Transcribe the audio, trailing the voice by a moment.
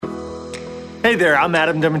Hey there, I'm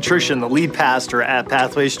Adam Demetrician, the lead pastor at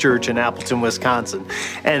Pathways Church in Appleton, Wisconsin,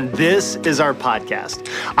 and this is our podcast.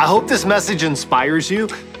 I hope this message inspires you,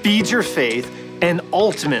 feeds your faith, and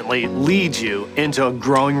ultimately leads you into a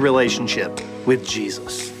growing relationship with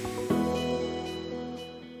Jesus.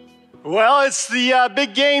 Well, it's the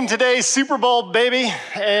big game today, Super Bowl, baby,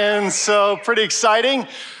 and so pretty exciting.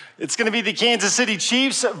 It's going to be the Kansas City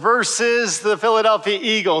Chiefs versus the Philadelphia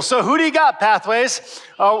Eagles. So who do you got, Pathways?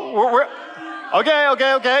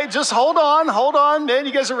 Okay. Just hold on, man.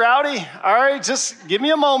 You guys are rowdy. All right, just give me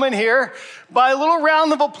a moment here. By a little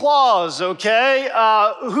round of applause, okay?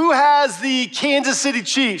 Who has the Kansas City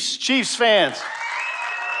Chiefs fans?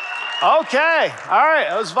 Okay, all right,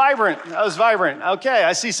 that was vibrant. Okay,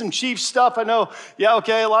 I see some Chiefs stuff, I know. Yeah,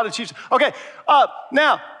 okay, a lot of Chiefs. Okay,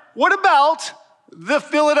 now, what about the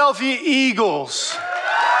Philadelphia Eagles?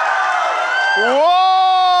 Whoa!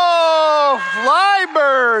 Fly,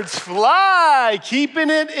 birds, fly. Keeping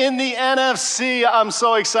it in the NFC. I'm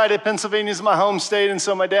so excited. Pennsylvania's my home state, and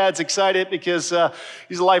so my dad's excited because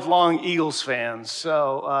he's a lifelong Eagles fan.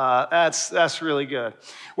 So that's really good.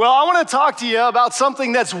 Well, I want to talk to you about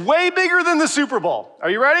something that's way bigger than the Super Bowl. Are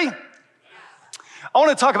you ready? I want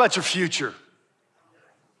to talk about your future.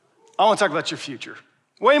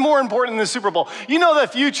 Way more important than the Super Bowl. You know the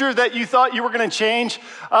future that you thought you were going to change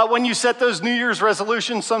when you set those New Year's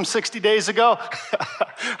resolutions some 60 days ago?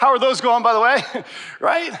 How are those going, by the way?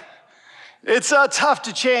 Right? It's tough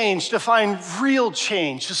to change, to find real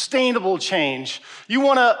change, sustainable change. You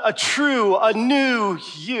want a new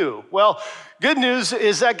you. Well, good news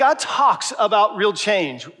is that God talks about real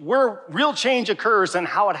change, where real change occurs and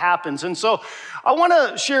how it happens. And so I want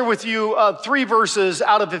to share with you 3 verses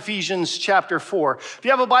out of Ephesians chapter 4. If you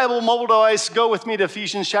have a Bible, mobile device, go with me to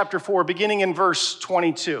Ephesians chapter 4, beginning in verse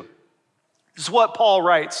 22. This is what Paul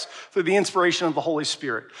writes through the inspiration of the Holy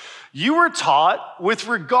Spirit. You were taught with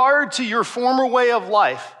regard to your former way of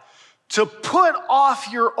life to put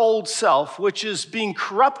off your old self, which is being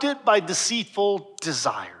corrupted by deceitful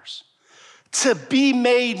desires, to be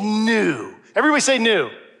made new. Everybody say new.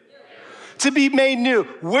 To be made new.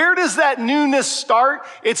 Where does that newness start?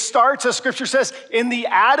 It starts, as scripture says, in the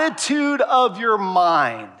attitude of your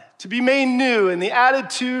mind. To be made new in the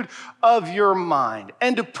attitude of your mind.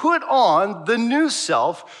 And to put on the new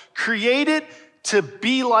self, created to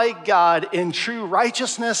be like God in true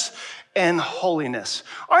righteousness and holiness.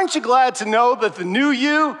 Aren't you glad to know that the new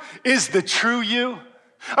you is the true you?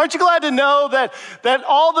 Aren't you glad to know that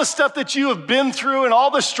all the stuff that you have been through and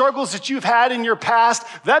all the struggles that you've had in your past,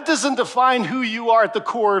 that doesn't define who you are at the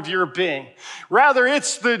core of your being. Rather,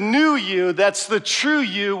 it's the new you that's the true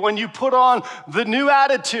you when you put on the new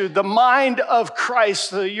attitude, the mind of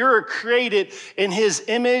Christ. So you're created in his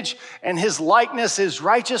image and his likeness, his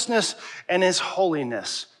righteousness, and his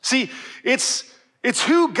holiness. See, it's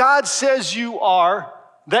who God says you are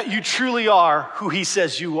that you truly are who he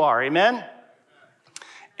says you are. Amen?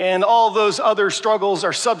 And all those other struggles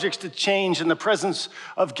are subject to change in the presence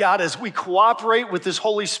of God as we cooperate with his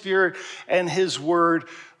Holy Spirit and his word,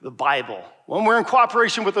 the Bible. When we're in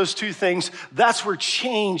cooperation with those two things, that's where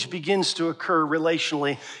change begins to occur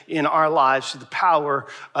relationally in our lives through the power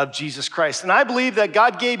of Jesus Christ. And I believe that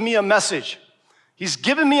God gave me a message. He's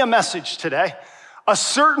given me a message today, a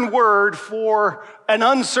certain word for an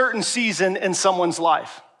uncertain season in someone's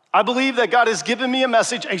life. I believe that God has given me a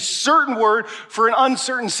message, a certain word for an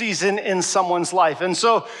uncertain season in someone's life. And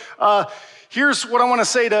so here's what I want to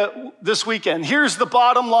say to this weekend. Here's the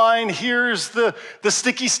bottom line. Here's the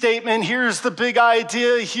sticky statement. Here's the big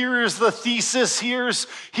idea. Here's the thesis. Here's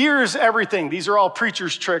everything. These are all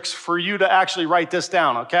preacher's tricks for you to actually write this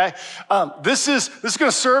down, okay? This is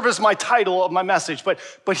going to serve as my title of my message,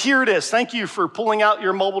 but here it is. Thank you for pulling out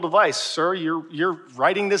your mobile device, sir. You're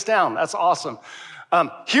writing this down. That's awesome.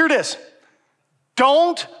 Here it is.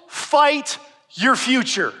 Don't fight your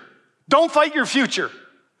future. Don't fight your future.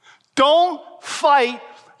 Don't fight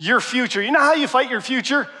your future. You know how you fight your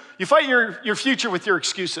future? You fight your future with your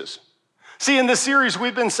excuses. See, in this series,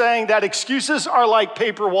 we've been saying that excuses are like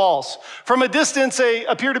paper walls. From a distance, they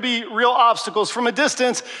appear to be real obstacles. From a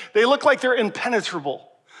distance, they look like they're impenetrable.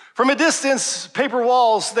 From a distance, paper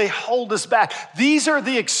walls, they hold us back. These are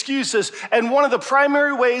the excuses. And one of the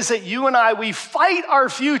primary ways that you and we fight our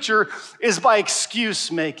future is by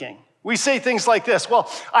excuse making. We say things like this,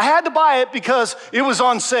 well, I had to buy it because it was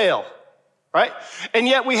on sale, right? And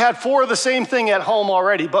yet we had 4 of the same thing at home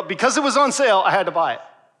already, but because it was on sale, I had to buy it.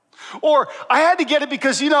 Or I had to get it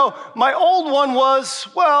because, my old one was,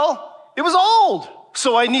 it was old,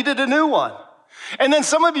 so I needed a new one. And then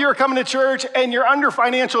some of you are coming to church and you're under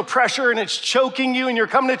financial pressure and it's choking you, and you're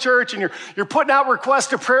coming to church and you're putting out requests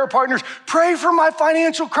to prayer partners. Pray for my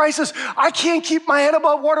financial crisis. I can't keep my head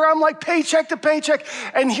above water. I'm like paycheck to paycheck.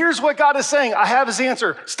 And here's what God is saying. I have his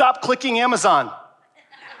answer. Stop clicking Amazon.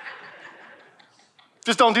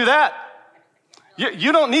 Just don't do that.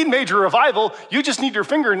 You don't need major revival. You just need your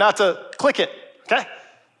finger not to click it, okay?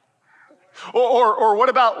 Or what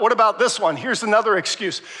about this one? Here's another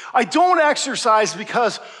excuse. I don't exercise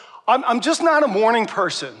because I'm just not a morning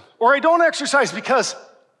person. Or I don't exercise because,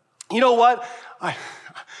 you know what?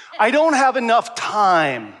 I don't have enough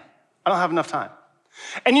time. I don't have enough time.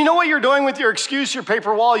 And you know what you're doing with your excuse, your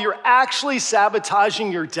paper wall? You're actually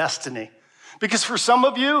sabotaging your destiny. Because for some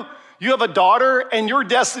of you, you have a daughter, and your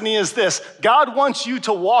destiny is this. God wants you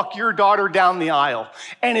to walk your daughter down the aisle.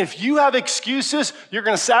 And if you have excuses, you're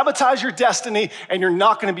going to sabotage your destiny, and you're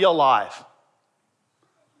not going to be alive.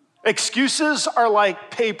 Excuses are like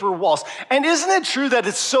paper walls. And isn't it true that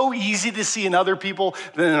it's so easy to see in other people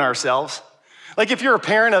than in ourselves? Like if you're a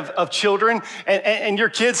parent of children and your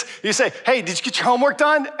kids, you say, hey, did you get your homework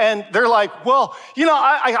done? And they're like, well, you know,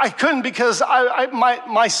 I couldn't because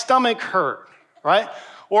my stomach hurt, right?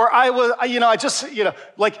 Or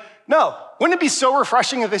no. Wouldn't it be so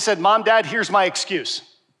refreshing if they said, Mom, Dad, here's my excuse.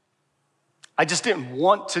 I just didn't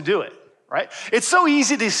want to do it, right? It's so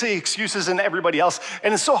easy to see excuses in everybody else,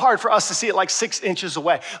 and it's so hard for us to see it like 6 inches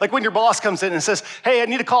away. Like when your boss comes in and says, hey, I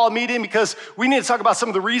need to call a meeting because we need to talk about some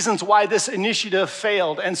of the reasons why this initiative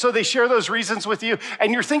failed. And so they share those reasons with you,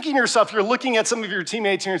 and you're thinking to yourself, you're looking at some of your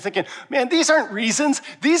teammates, and you're thinking, man, these aren't reasons.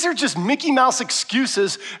 These are just Mickey Mouse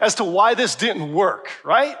excuses as to why this didn't work,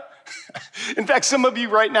 right? In fact, some of you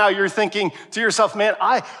right now, you're thinking to yourself, man,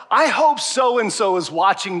 I hope so-and-so is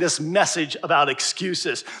watching this message about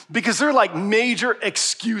excuses because they're like major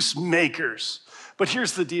excuse makers. But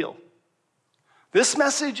here's the deal. This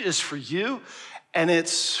message is for you and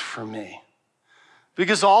it's for me.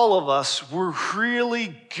 Because all of us, we're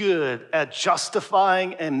really good at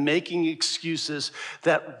justifying and making excuses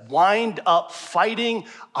that wind up fighting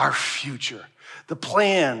our future. The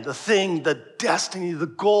plan, the thing, the destiny, the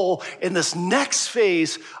goal in this next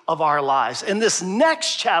phase of our lives, in this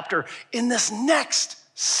next chapter, in this next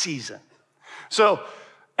season. So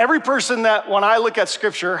every person that, when I look at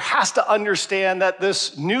Scripture, has to understand that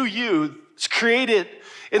this new you is created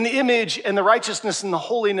in the image and the righteousness and the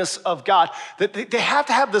holiness of God, that they have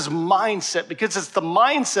to have this mindset because it's the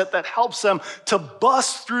mindset that helps them to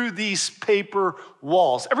bust through these paper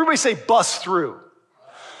walls. Everybody say bust through.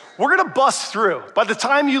 We're gonna bust through. By the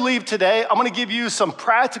time you leave today, I'm gonna give you some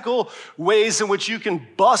practical ways in which you can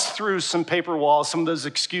bust through some paper walls, some of those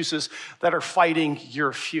excuses that are fighting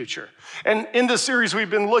your future. And in this series,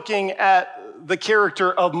 we've been looking at the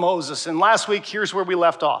character of Moses. And last week, here's where we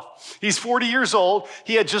left off. He's 40 years old.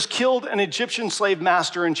 He had just killed an Egyptian slave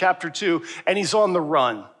master in chapter 2, and he's on the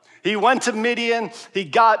run. He went to Midian, he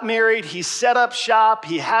got married, he set up shop,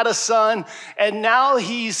 he had a son, and now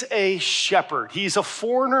he's a shepherd. He's a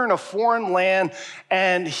foreigner in a foreign land,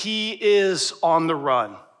 and he is on the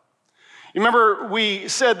run. You remember we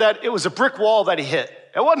said that it was a brick wall that he hit.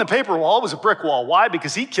 It wasn't a paper wall, it was a brick wall. Why?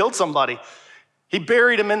 Because he killed somebody. He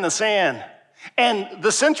buried him in the sand. And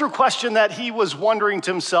the central question that he was wondering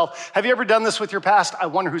to himself, have you ever done this with your past? I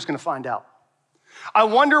wonder who's gonna find out. I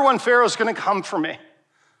wonder when Pharaoh's gonna come for me.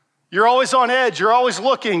 You're always on edge. You're always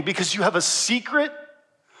looking because you have a secret.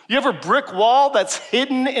 You have a brick wall that's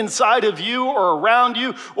hidden inside of you or around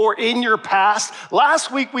you or in your past.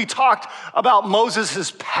 Last week, we talked about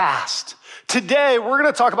Moses' past. Today, we're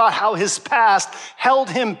going to talk about how his past held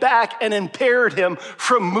him back and impaired him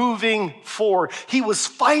from moving forward. He was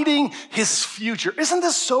fighting his future. Isn't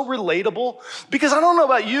this so relatable? Because I don't know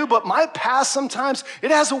about you, but my past sometimes,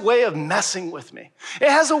 it has a way of messing with me. It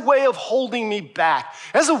has a way of holding me back.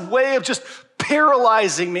 It has a way of just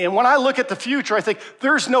paralyzing me. And when I look at the future, I think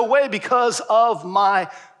there's no way because of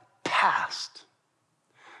my past.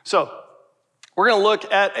 So, we're going to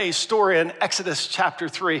look at a story in Exodus chapter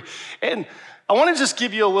 3. And I want to just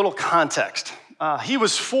give you a little context. He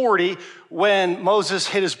was 40 when Moses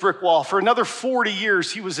hit his brick wall. For another 40 years,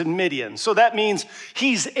 he was in Midian. So that means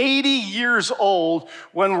he's 80 years old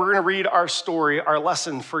when we're going to read our story, our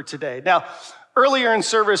lesson for today. Now, earlier in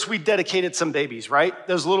service, we dedicated some babies, right?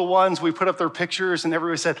 Those little ones, we put up their pictures and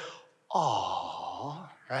everybody said, "Aw,"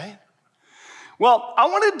 right? Well, I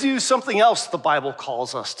want to do something else the Bible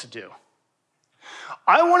calls us to do.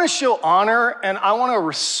 I want to show honor and I want to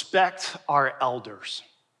respect our elders.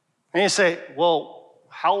 And you say, well,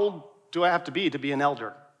 how old do I have to be an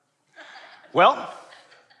elder? Well,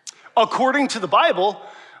 according to the Bible,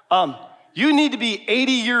 You need to be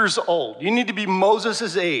 80 years old. You need to be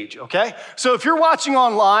Moses' age, okay? So if you're watching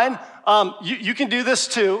online, you can do this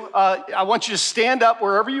too. I want you to stand up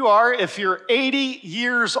wherever you are if you're 80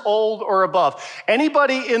 years old or above.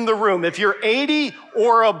 Anybody in the room, if you're 80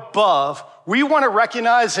 or above, we want to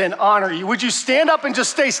recognize and honor you. Would you stand up and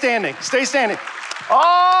just stay standing? Stay standing.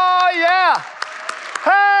 Oh, yeah.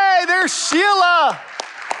 Hey, there's Sheila.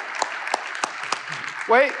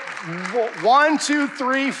 Wait. 1, 2,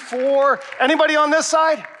 3, 4. Anybody on this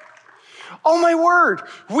side? Oh my word.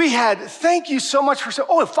 Thank you so much for,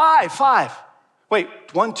 5. Wait,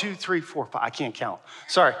 1, 2, 3, 4, 5. I can't count.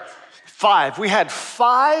 Sorry. 5. We had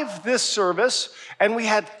 5 this service, and we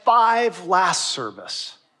had 5 last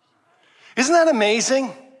service. Isn't that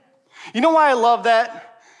amazing? You know why I love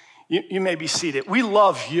that? You may be seated. We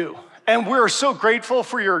love you. And we're so grateful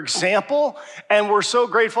for your example, and we're so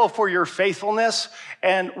grateful for your faithfulness,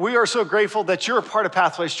 and we are so grateful that you're a part of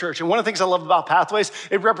Pathways Church. And one of the things I love about Pathways,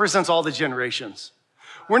 it represents all the generations.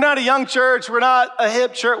 We're not a young church, we're not a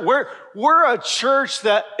hip church, we're a church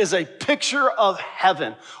that is a picture of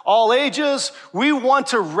heaven. All ages, we want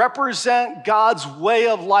to represent God's way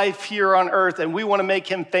of life here on earth, and we want to make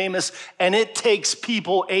him famous, and it takes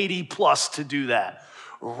people 80 plus to do that.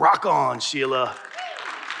 Rock on, Sheila.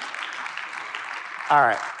 All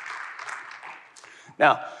right.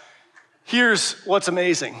 Now, here's what's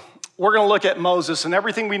amazing. We're going to look at Moses and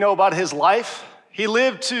everything we know about his life. He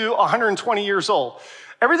lived to 120 years old.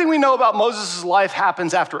 Everything we know about Moses' life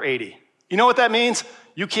happens after 80. You know what that means?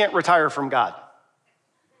 You can't retire from God.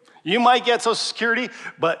 You might get Social Security,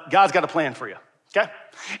 but God's got a plan for you, okay?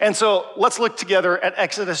 And so let's look together at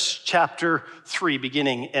Exodus chapter 3,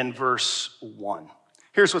 beginning in verse 1.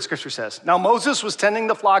 Here's what scripture says. Now Moses was tending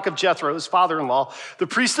the flock of Jethro, his father-in-law, the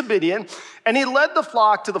priest of Midian, and he led the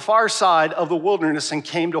flock to the far side of the wilderness and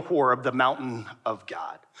came to Horeb, the mountain of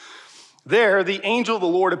God. There, the angel of the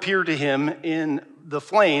Lord appeared to him in the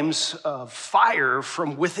flames of fire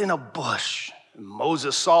from within a bush.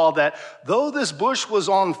 Moses saw that though this bush was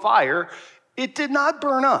on fire, it did not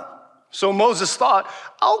burn up. So Moses thought,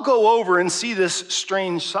 I'll go over and see this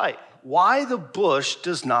strange sight, why the bush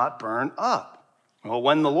does not burn up. Well,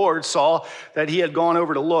 when the Lord saw that he had gone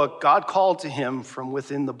over to look, God called to him from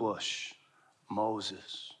within the bush,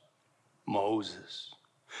 Moses, Moses.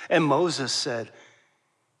 And Moses said,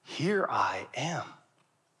 here I am.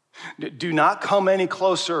 Do not come any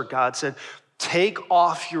closer, God said. Take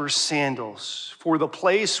off your sandals, for the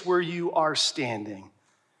place where you are standing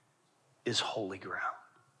is holy ground.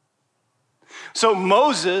 So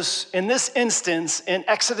Moses, in this instance, in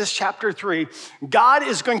Exodus chapter 3, God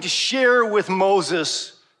is going to share with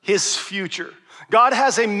Moses his future. God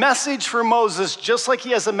has a message for Moses, just like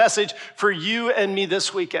he has a message for you and me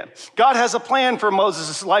this weekend. God has a plan for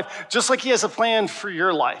Moses' life, just like he has a plan for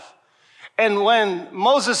your life. And when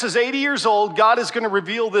Moses is 80 years old, God is going to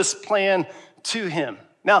reveal this plan to him.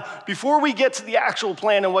 Now, before we get to the actual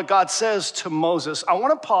plan and what God says to Moses, I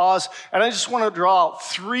want to pause and I just want to draw out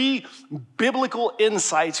 3 biblical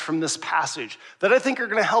insights from this passage that I think are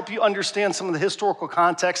going to help you understand some of the historical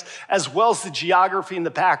context as well as the geography and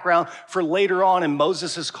the background for later on in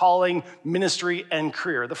Moses' calling, ministry, and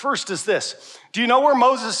career. The first is this. Do you know where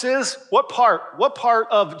Moses is? What part? What part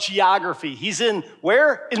of geography? He's in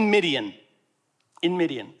where? In Midian. In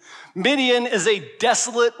Midian. Midian is a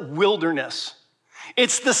desolate wilderness.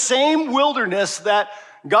 It's the same wilderness that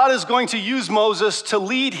God is going to use Moses to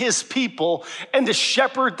lead his people and to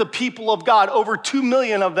shepherd the people of God, over 2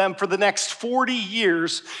 million of them for the next 40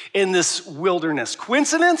 years in this wilderness.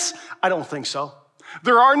 Coincidence? I don't think so.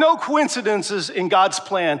 There are no coincidences in God's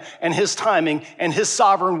plan and his timing and his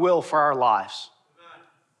sovereign will for our lives.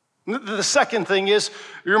 The second thing is,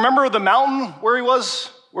 you remember the mountain where he was?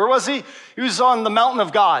 Where was he? He was on the mountain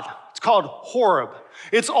of God. It's called Horeb.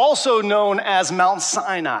 It's also known as Mount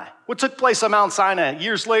Sinai. What took place on Mount Sinai?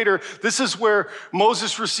 Years later, this is where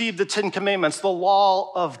Moses received the 10 Commandments, the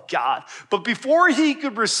law of God. But before he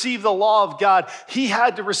could receive the law of God, he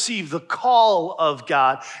had to receive the call of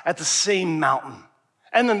God at the same mountain.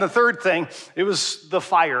 And then the third thing, it was the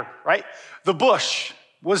fire, right? The bush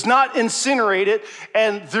was not incinerated,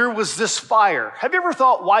 and there was this fire. Have you ever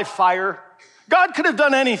thought, why fire? God could have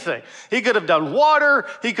done anything. He could have done water,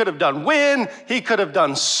 he could have done wind, he could have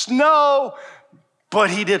done snow, but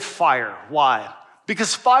he did fire. Why?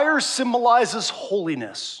 Because fire symbolizes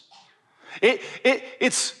holiness.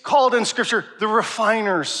 It's called in scripture the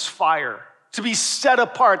refiner's fire, to be set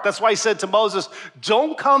apart. That's why he said to Moses,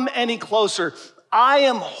 don't come any closer. I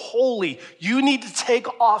am holy. You need to take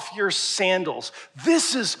off your sandals.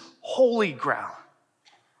 This is holy ground.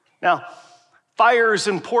 Now, Fire is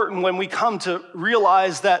important when we come to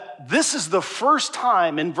realize that this is the first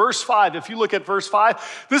time in verse 5, if you look at verse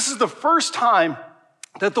 5, this is the first time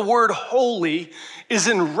that the word holy is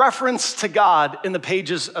in reference to God in the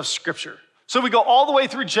pages of Scripture. So we go all the way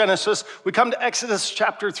through Genesis, we come to Exodus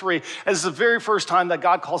chapter 3, and it's the very first time that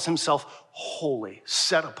God calls himself holy,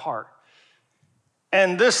 set apart.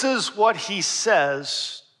 And this is what he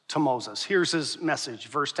says to Moses. Here's his message,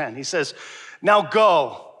 verse 10. He says, now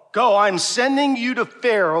go, I'm sending you to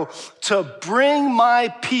Pharaoh to bring my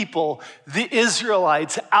people, the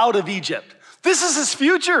Israelites, out of Egypt. This is his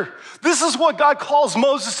future. This is what God calls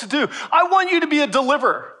Moses to do. I want you to be a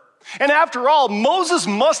deliverer. And after all, Moses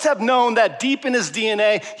must have known that deep in his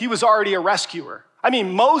DNA, he was already a rescuer. I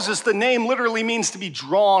mean, Moses, the name literally means to be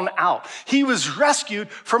drawn out. He was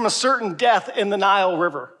rescued from a certain death in the Nile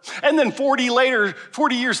River. And then 40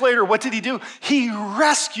 years later, what did he do? He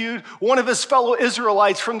rescued one of his fellow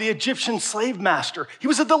Israelites from the Egyptian slave master. He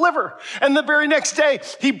was a deliverer. And the very next day,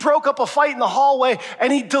 he broke up a fight in the hallway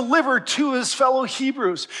and he delivered to his fellow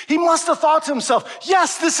Hebrews. He must have thought to himself,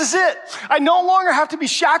 yes, this is it. I no longer have to be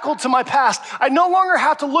shackled to my past. I no longer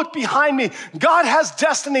have to look behind me. God has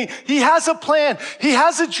destiny. He has a plan. He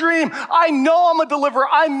has a dream. I know I'm a deliverer.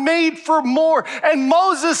 I'm made for more. And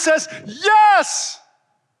Moses says, yes.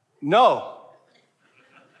 No.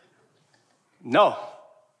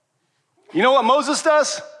 You know what Moses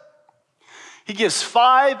does? He gives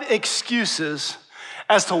 5 excuses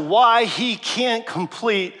as to why he can't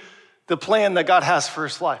complete the plan that God has for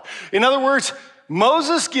his life. In other words,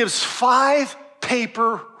 Moses gives 5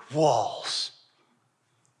 paper walls.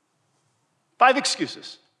 5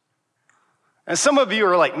 excuses. And some of you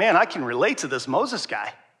are like, man, I can relate to this Moses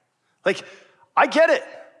guy. Like, I get it.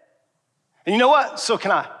 And you know what? So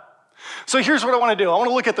can I. So here's what I want to do. I want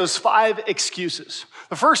to look at those 5 excuses.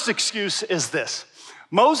 The first excuse is this.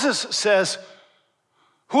 Moses says,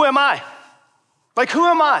 who am I? Like, who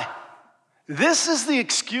am I? This is the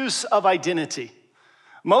excuse of identity.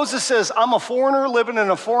 Moses says, I'm a foreigner living in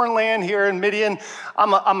a foreign land here in Midian.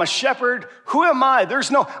 I'm a shepherd. Who am I?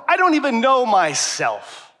 I don't even know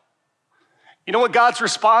myself. You know what God's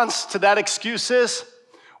response to that excuse is?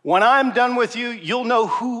 When I'm done with you, you'll know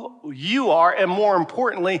who you are, and more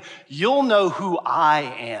importantly, you'll know who I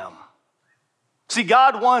am. See,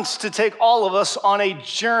 God wants to take all of us on a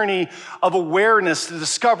journey of awareness to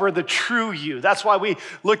discover the true you. That's why we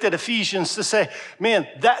looked at Ephesians to say, man,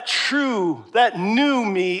 that new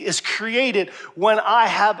me is created when I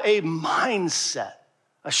have a mindset,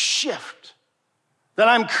 a shift. That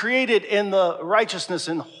I'm created in the righteousness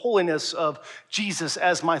and holiness of Jesus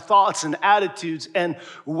as my thoughts and attitudes and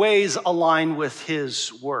ways align with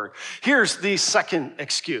his word. Here's the second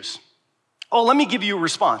excuse. Oh, let me give you a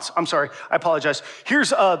response. I'm sorry, I apologize.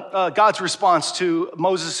 Here's God's response to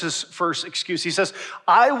Moses' first excuse. He says,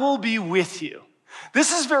 I will be with you.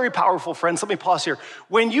 This is very powerful, friends. Let me pause here.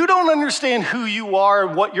 When you don't understand who you are,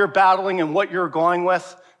 what you're battling, and what you're going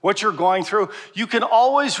through, you can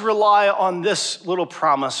always rely on this little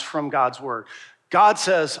promise from God's word. God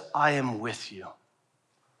says, I am with you.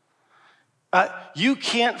 You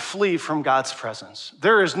can't flee from God's presence.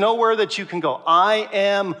 There is nowhere that you can go. I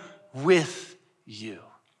am with you.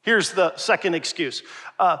 Here's the second excuse.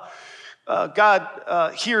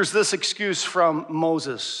 God hears this excuse from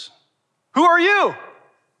Moses. Who are you?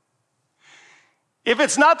 If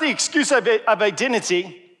it's not the excuse of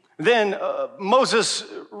identity, then Moses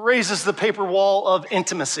raises the paper wall of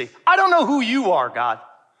intimacy. I don't know who you are, God.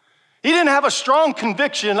 He didn't have a strong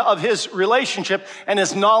conviction of his relationship and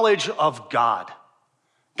his knowledge of God.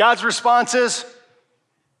 God's response is,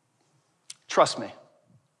 trust me.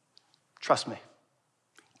 Trust me.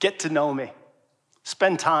 Get to know me.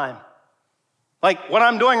 Spend time. Like what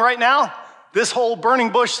I'm doing right now, this whole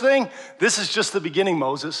burning bush thing, this is just the beginning,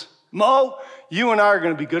 Moses. Mo, you and I are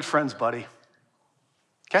going to be good friends, buddy.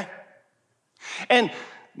 Okay? And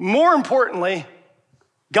more importantly,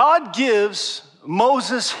 God gives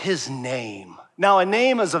Moses his name. Now, a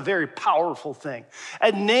name is a very powerful thing.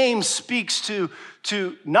 A name speaks to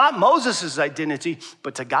not Moses' identity,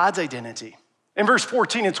 but to God's identity. In verse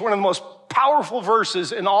 14, it's one of the most powerful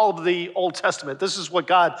verses in all of the Old Testament. This is what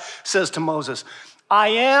God says to Moses. I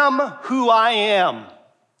am who I am.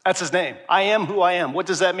 That's his name. I am who I am. What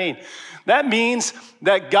does that mean? That means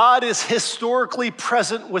that God is historically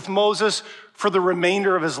present with Moses for the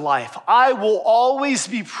remainder of his life. I will always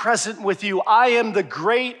be present with you. I am the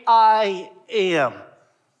great I am.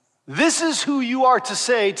 This is who you are to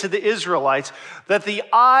say to the Israelites, that the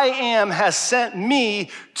I am has sent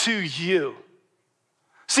me to you.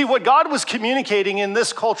 See, what God was communicating in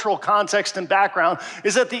this cultural context and background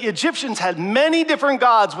is that the Egyptians had many different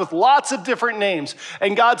gods with lots of different names.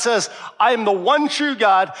 And God says, I am the one true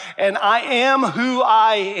God, and I am who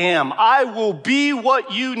I am. I will be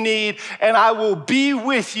what you need, and I will be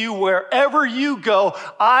with you wherever you go.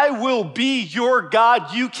 I will be your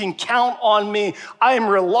God. You can count on me. I am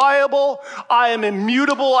reliable. I am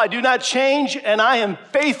immutable. I do not change, and I am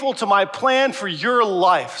faithful to my plan for your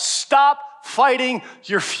life. Stop fighting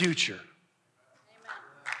your future.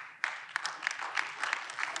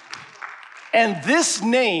 And this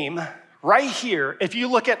name right here, if you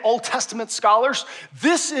look at Old Testament scholars,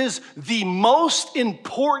 this is the most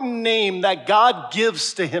important name that God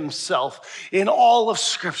gives to himself in all of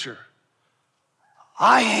Scripture.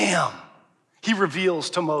 I am, he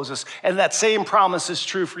reveals to Moses, and that same promise is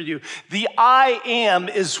true for you. The I am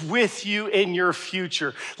is with you in your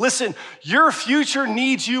future. Listen, your future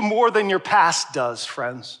needs you more than your past does,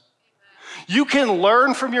 friends. You can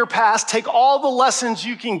learn from your past, take all the lessons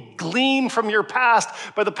you can glean from your past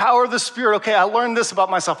by the power of the Spirit. Okay, I learned this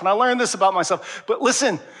about myself, and I learned this about myself. But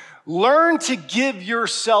listen, learn to give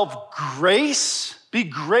yourself grace. Be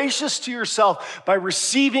gracious to yourself by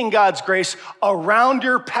receiving God's grace around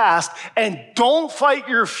your past, and don't fight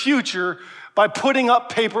your future by putting up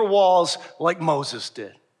paper walls like Moses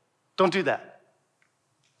did. Don't do that.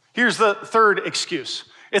 Here's the third excuse.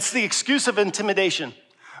 It's the excuse of intimidation.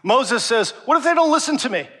 Moses says, what if they don't listen to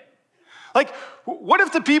me? Like, what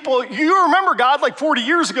if the people, you remember God like 40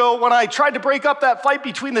 years ago when I tried to break up that fight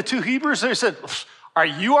between the two Hebrews, they said, are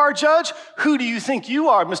you our judge? Who do you think you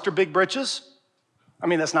are, Mr. Big Britches? I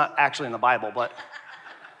mean, that's not actually in the Bible, but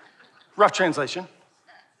rough translation.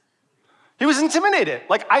 He was intimidated.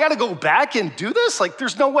 Like, I got to go back and do this? Like,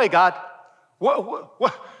 there's no way, God.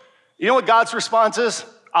 What? You know what God's response is?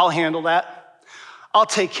 I'll handle that. I'll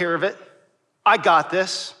take care of it. I got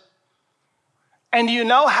this. And do you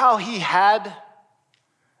know how he had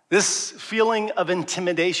this feeling of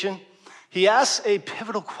intimidation? He asks a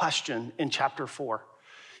pivotal question in chapter 4.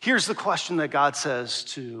 Here's the question that God says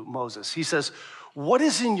to Moses. He says, what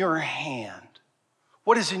is in your hand?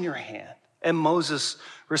 What is in your hand? And Moses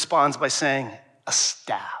responds by saying, a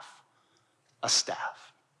staff. A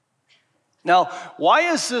staff. Now,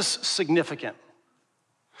 why is this significant?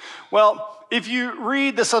 Well, if you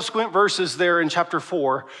read the subsequent verses there in chapter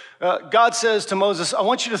 4, God says to Moses, I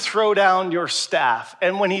want you to throw down your staff.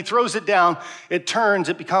 And when he throws it down, it turns,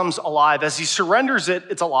 it becomes alive. As he surrenders it,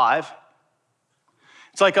 it's alive.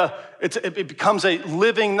 It's like it becomes a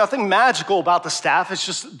living, nothing magical about the staff. It's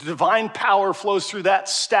just divine power flows through that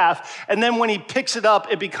staff. And then when he picks it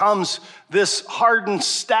up, it becomes this hardened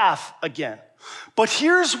staff again. But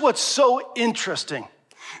here's what's so interesting.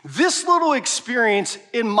 This little experience,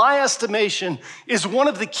 in my estimation, is one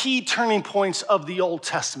of the key turning points of the Old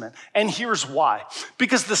Testament. And here's why.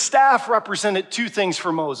 Because the staff represented two things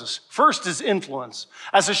for Moses. First is influence.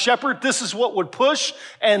 As a shepherd, this is what would push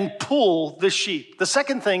and pull the sheep. The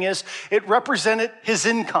second thing is it represented his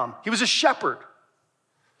income. He was a shepherd.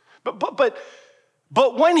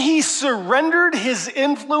 But when he surrendered his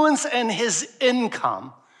influence and his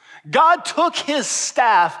income, God took his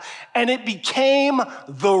staff and it became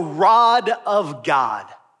the rod of God.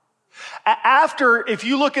 After, if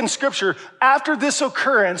you look in Scripture, after this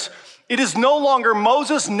occurrence, it is no longer,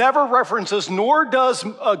 Moses never references, nor does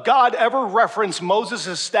God ever reference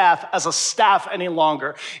Moses' staff as a staff any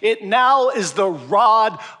longer. It now is the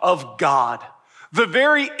rod of God. The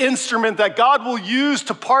very instrument that God will use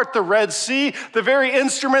to part the Red Sea, the very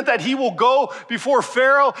instrument that he will go before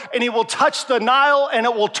Pharaoh and he will touch the Nile and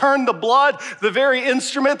it will turn to blood, the very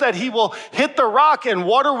instrument that he will hit the rock and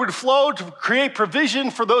water would flow to create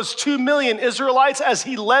provision for those 2 million Israelites as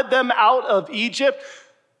he led them out of Egypt.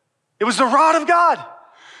 It was the rod of God.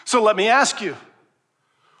 So let me ask you,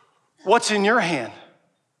 what's in your hand?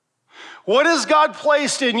 What has God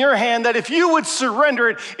placed in your hand that if you would surrender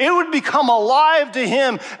it, it would become alive to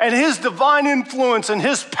him and his divine influence and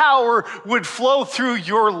his power would flow through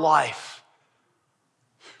your life?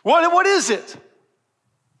 What is it?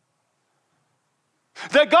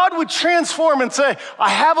 That God would transform and say, I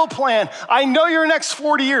have a plan. I know your next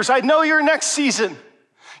 40 years. I know your next season.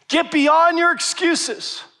 Get beyond your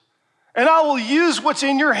excuses. And I will use what's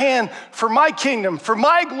in your hand for my kingdom, for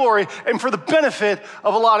my glory, and for the benefit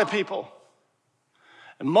of a lot of people.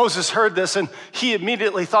 And Moses heard this, and he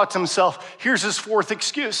immediately thought to himself, here's his fourth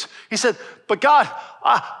excuse. He said, but God,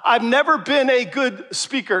 I've never been a good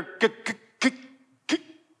speaker.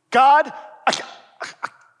 God, I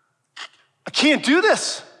can't do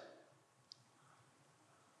this.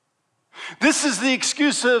 This is the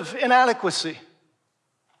excuse of inadequacy.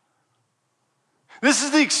 This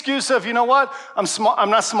is the excuse of, you know what? I'm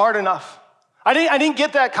not smart enough. I didn't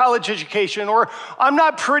get that college education, or I'm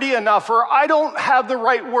not pretty enough, or I don't have the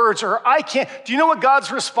right words, or I can't. Do you know what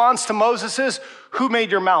God's response to Moses is? Who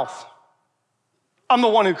made your mouth? I'm the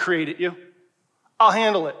one who created you. I'll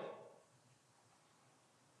handle it.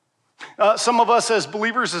 Some of us as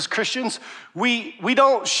believers, as Christians, we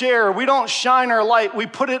don't share, we don't shine our light. We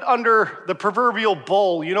put it under the proverbial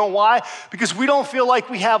bowl. You know why? Because we don't feel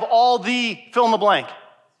like we have all the fill in the blank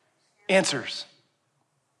answers.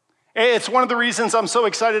 It's one of the reasons I'm so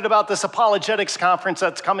excited about this apologetics conference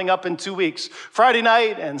that's coming up in 2 weeks, Friday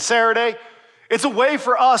night and Saturday. It's a way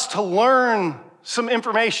for us to learn some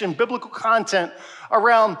information, biblical content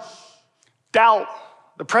around doubt,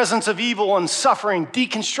 the presence of evil and suffering,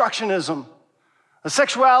 deconstructionism,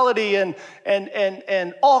 sexuality,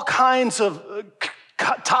 and all kinds of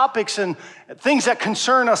topics and things that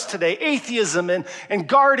concern us today, atheism and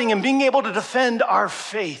guarding and being able to defend our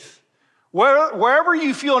faith. Wherever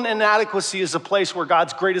you feel an inadequacy is a place where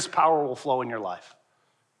God's greatest power will flow in your life.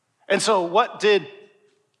 And so what did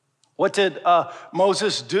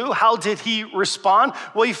Moses do? How did he respond?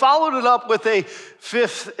 Well, he followed it up with a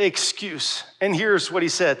fifth excuse. And here's what he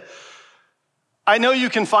said. I know you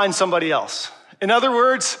can find somebody else. In other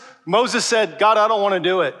words, Moses said, God, I don't want to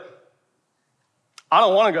do it. I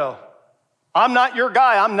don't want to go. I'm not your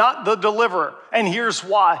guy. I'm not the deliverer. And here's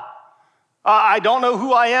why. I don't know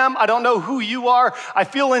who I am. I don't know who you are. I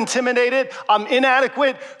feel intimidated. I'm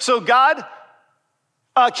inadequate. So God,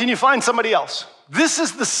 can you find somebody else? This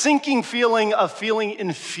is the sinking feeling of feeling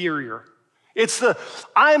inferior. It's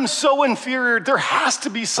I'm so inferior. There has to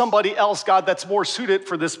be somebody else, God, that's more suited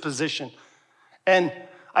for this position. And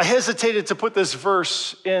I hesitated to put this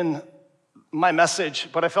verse in my message,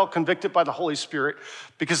 but I felt convicted by the Holy Spirit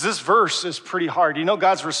because this verse is pretty hard. You know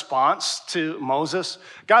God's response to Moses?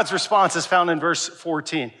 God's response is found in verse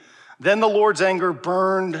 14. Then the Lord's anger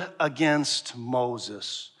burned against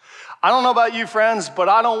Moses. I don't know about you, friends, but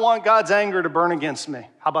I don't want God's anger to burn against me.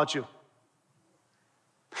 How about you?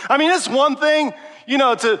 I mean, it's one thing,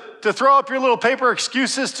 to throw up your little paper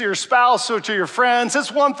excuses to your spouse or to your friends.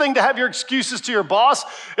 It's one thing to have your excuses to your boss.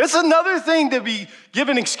 It's another thing to be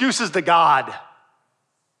giving excuses to God,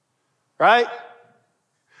 right?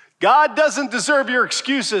 God doesn't deserve your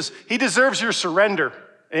excuses. He deserves your surrender.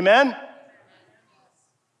 Amen?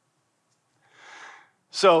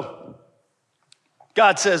 So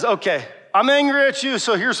God says, okay, I'm angry at you,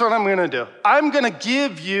 so here's what I'm going to do. I'm going to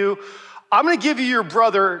give you your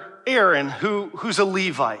brother Aaron, who's a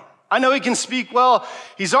Levite. I know he can speak well.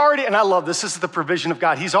 He's already, and I love this is the provision of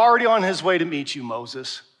God. He's already on his way to meet you,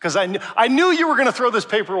 Moses, because I knew you were going to throw this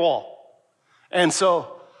paper wall. And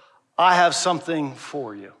so I have something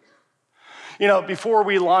for you. Before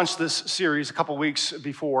we launched this series, a couple weeks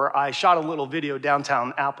before, I shot a little video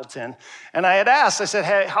downtown Appleton. And I said,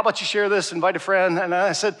 hey, how about you share this, invite a friend? And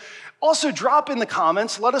I said, also drop in the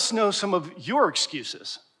comments, let us know some of your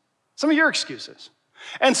excuses.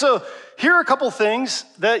 And so here are a couple things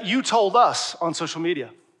that you told us on social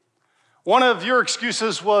media. One of your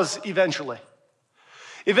excuses was eventually.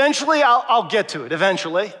 Eventually, I'll get to it.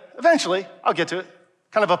 Eventually, I'll get to it.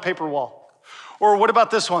 Kind of a paper wall. Or what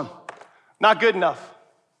about this one? Not good enough.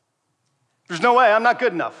 There's no way I'm not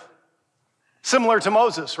good enough. Similar to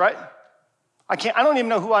Moses, right? I don't even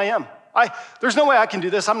know who I am. There's no way I can do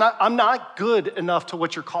this. I'm not good enough to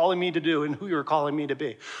what you're calling me to do and who you're calling me to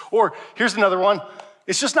be. Or here's another one.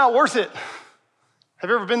 It's just not worth it. Have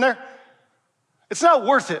you ever been there? It's not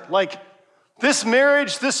worth it. Like this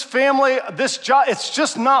marriage, this family, this job, it's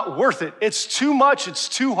just not worth it. It's too much, it's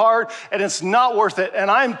too hard, and it's not worth it. And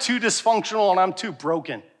I'm too dysfunctional and I'm too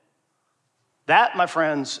broken. That, my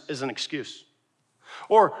friends, is an excuse.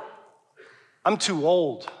 Or I'm too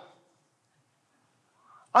old.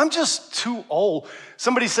 I'm just too old.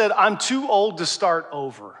 Somebody said, I'm too old to start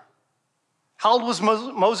over. How old was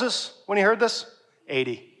Moses when he heard this?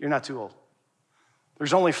 80. You're not too old.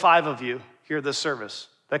 There's only 5 of you here at this service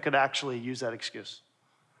that could actually use that excuse.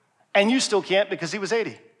 And you still can't because he was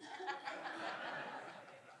 80.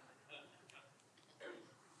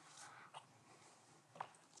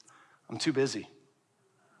 I'm too busy.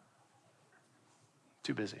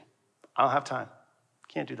 Too busy. I don't have time.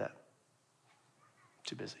 Can't do that.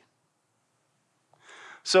 Too busy.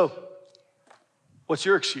 So, what's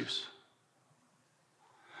your excuse?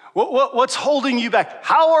 What's holding you back?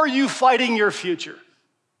 How are you fighting your future?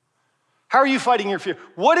 How are you fighting your future?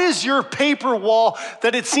 What is your paper wall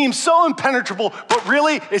that it seems so impenetrable, but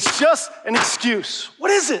really it's just an excuse?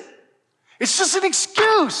 What is it? It's just an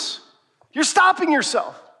excuse. You're stopping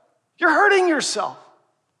yourself. You're hurting yourself.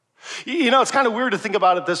 You know, it's kind of weird to think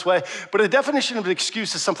about it this way, but a definition of an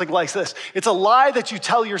excuse is something like this. It's a lie that you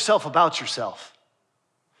tell yourself about yourself.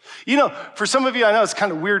 You know, for some of you, I know it's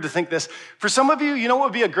kind of weird to think this. For some of you, you know what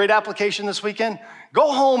would be a great application this weekend?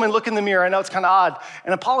 Go home and look in the mirror. I know it's kind of odd,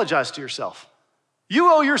 and apologize to yourself.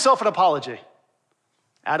 You owe yourself an apology.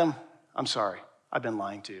 Adam, I'm sorry. I've been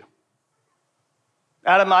lying to you.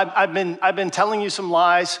 Adam, I've been telling you some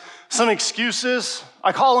lies, some excuses.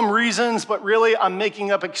 I call them reasons, but really I'm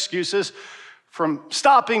making up excuses from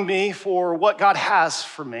stopping me for what God has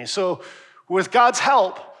for me. So with God's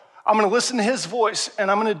help, I'm going to listen to his voice and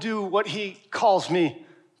I'm going to do what he calls me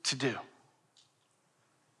to do.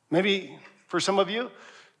 Maybe for some of you,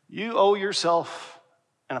 you owe yourself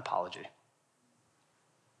an apology.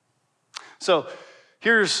 So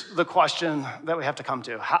here's the question that we have to come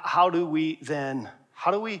to. How do we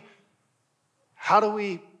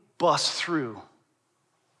bust through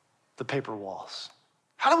the paper walls?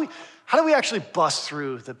 How do we actually bust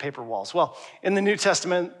through the paper walls? Well, in the New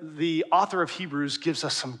Testament, the author of Hebrews gives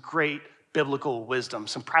us some great biblical wisdom,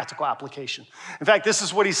 some practical application. In fact, this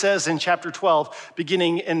is what he says in chapter 12,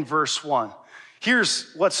 beginning in verse 1.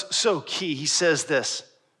 Here's what's so key. He says this: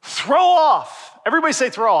 throw off. Everybody say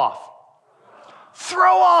throw off.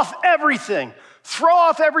 Throw off everything. Throw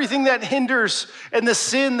off everything that hinders and the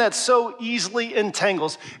sin that so easily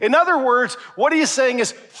entangles. In other words, what he is saying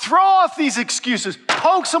is throw off these excuses,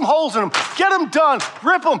 poke some holes in them, get them done,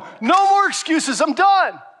 rip them. No more excuses, I'm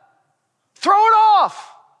done. Throw it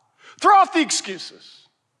off. Throw off the excuses,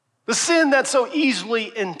 the sin that so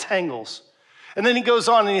easily entangles. And then he goes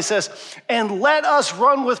on and he says, and let us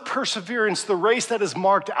run with perseverance the race that is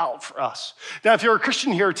marked out for us. Now, if you're a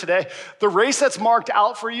Christian here today, the race that's marked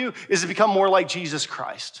out for you is to become more like Jesus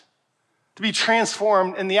Christ, to be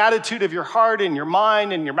transformed in the attitude of your heart and your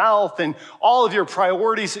mind and your mouth and all of your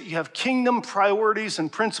priorities, that you have kingdom priorities and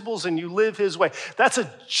principles and you live his way. That's a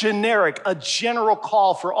general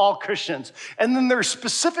call for all Christians. And then there's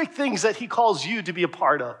specific things that he calls you to be a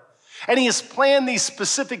part of. And he has planned these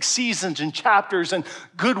specific seasons and chapters and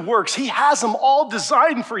good works. He has them all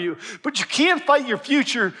designed for you, but you can't fight your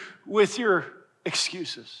future with your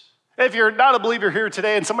excuses. If you're not a believer here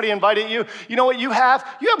today and somebody invited you, you know what you have?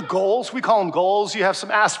 You have goals. We call them goals. You have some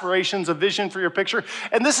aspirations, a vision for your picture.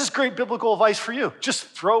 And this is great biblical advice for you. Just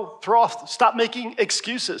throw off, stop making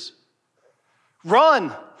excuses.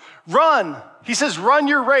 Run. He says, run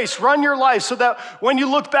your race, run your life, so that when you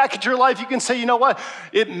look back at your life, you can say, you know what?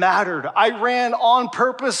 It mattered. I ran on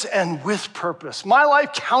purpose and with purpose. My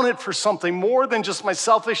life counted for something more than just my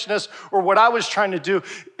selfishness or what I was trying to do.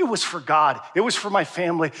 It was for God. It was for my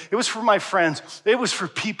family. It was for my friends. It was for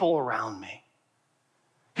people around me.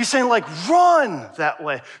 He's saying, like, run that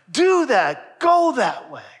way. Do that. Go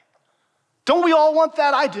that way. Don't we all want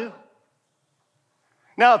that? I do.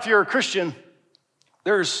 Now, if you're a Christian,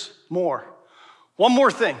 there's more. One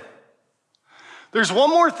more thing. There's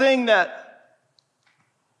one more thing that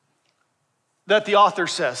the author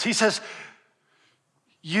says. He says,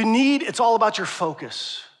 it's all about your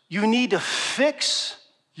focus. You need to fix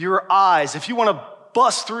your eyes. If you want to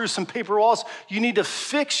bust through some paper walls, you need to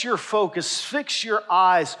fix your focus, fix your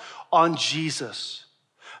eyes on Jesus,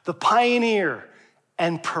 the pioneer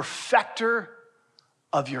and perfecter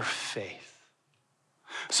of your faith.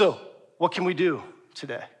 So, what can we do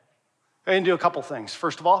today? I can do a couple things.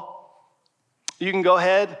 First of all, you can go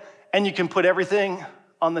ahead and you can put everything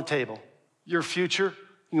on the table. Your future,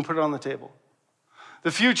 you can put it on the table.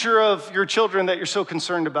 The future of your children that you're so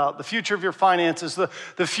concerned about, the future of your finances, the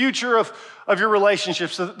future of your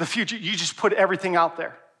relationships, the future, you just put everything out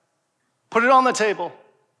there. Put it on the table.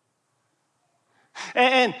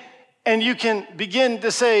 And you can begin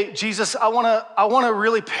to say, Jesus, I want to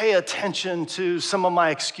really pay attention to some of my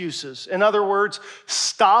excuses. In other words,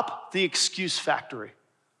 stop the excuse factory.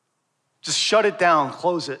 Just shut it down,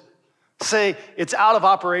 close it. Say, it's out of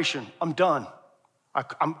operation. I'm done.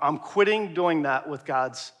 I'm quitting doing that with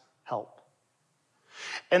God's help.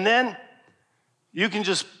 And then you can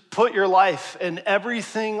just put your life and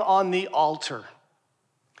everything on the altar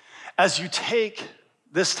as you take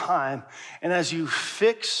this time and as you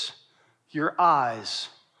fix your eyes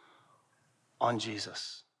on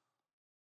Jesus.